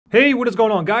Hey, what is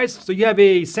going on, guys? So you have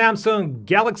a Samsung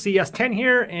Galaxy S10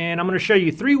 here, and I'm going to show you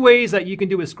 3 ways that you can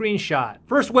do a screenshot.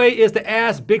 First way is to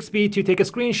ask Bixby to take a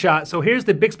screenshot. So here's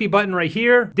the Bixby button right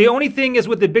here. The only thing is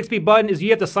with the Bixby button is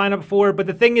you have to sign up for it, but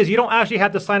the thing is you don't actually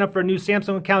have to sign up for a new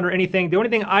Samsung account or anything. The only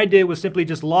thing I did was simply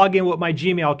just log in with my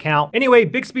Gmail account. Anyway,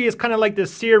 Bixby is kind of like the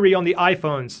Siri on the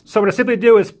iPhones. So what I simply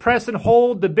do is press and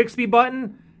hold the Bixby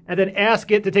button and then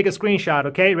ask it to take a screenshot,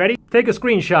 okay? Ready? Take a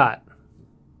screenshot.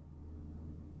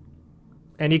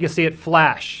 And you can see it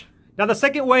flash. Now the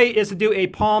second way is to do a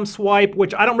palm swipe,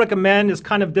 which I don't recommend. It's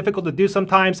kind of difficult to do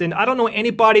sometimes, and I don't know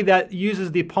anybody that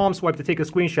uses the palm swipe to take a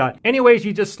screenshot. Anyways,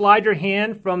 you just slide your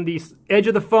hand from the edge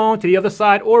of the phone to the other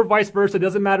side, or vice versa. It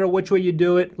doesn't matter which way you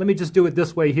do it. Let me just do it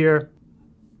this way here.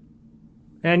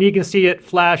 And you can see it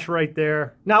flash right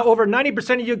there. Now over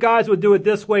 90% of you guys would do it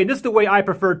this way, and this is the way I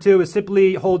prefer to, is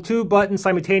simply hold 2 buttons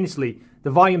simultaneously.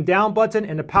 The volume down button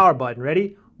and the power button.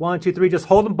 Ready? 1, 2, 3, just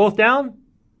hold them both down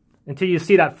until you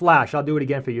see that flash. I'll do it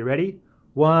again for you. Ready?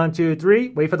 1, 2, 3.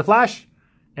 Wait for the flash.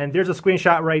 And there's a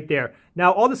screenshot right there.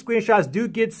 Now, all the screenshots do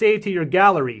get saved to your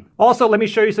gallery. Also, let me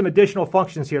show you some additional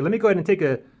functions here. Let me go ahead and take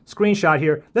a screenshot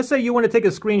here. Let's say you want to take a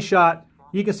screenshot.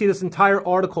 You can see this entire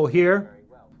article here.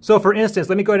 So, for instance,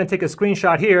 let me go ahead and take a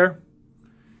screenshot here.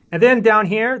 And then down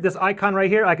here, this icon right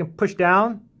here, I can push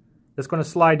down. It's going to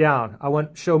slide down. I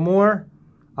want to show more.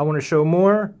 I want to show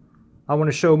more. I want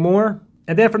to show more.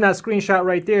 And then from that screenshot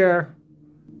right there,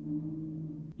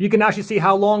 you can actually see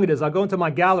how long it is. I'll go into my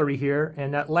gallery here,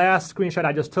 and that last screenshot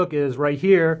I just took is right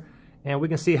here, and we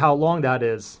can see how long that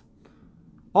is.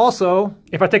 Also,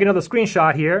 if I take another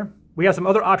screenshot here, we have some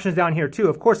other options down here too.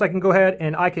 Of course, I can go ahead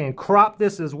and I can crop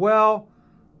this as well.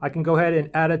 I can go ahead and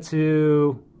add it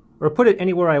to, or put it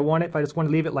anywhere I want it. If I just want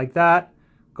to leave it like that,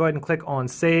 go ahead and click on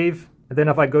save. And then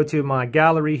if I go to my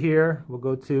gallery here, we'll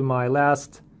go to my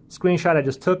last screenshot I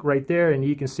just took right there, and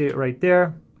you can see it right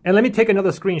there. And let me take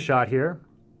another screenshot here.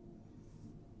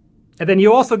 And then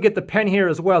you also get the pen here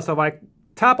as well. So if I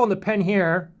tap on the pen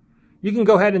here, you can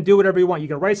go ahead and do whatever you want. You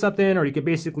can write something, or you can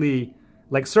basically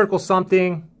like circle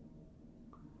something.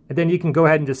 And then you can go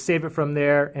ahead and just save it from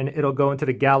there, and it'll go into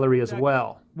the gallery as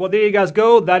well. Well, there you guys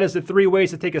go. That is the 3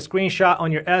 ways to take a screenshot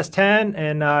on your S10.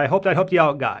 And I hope that helped you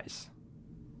out, guys.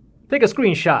 Take a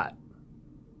screenshot.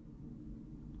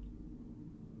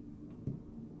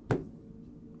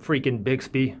 Freaking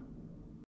Bixby.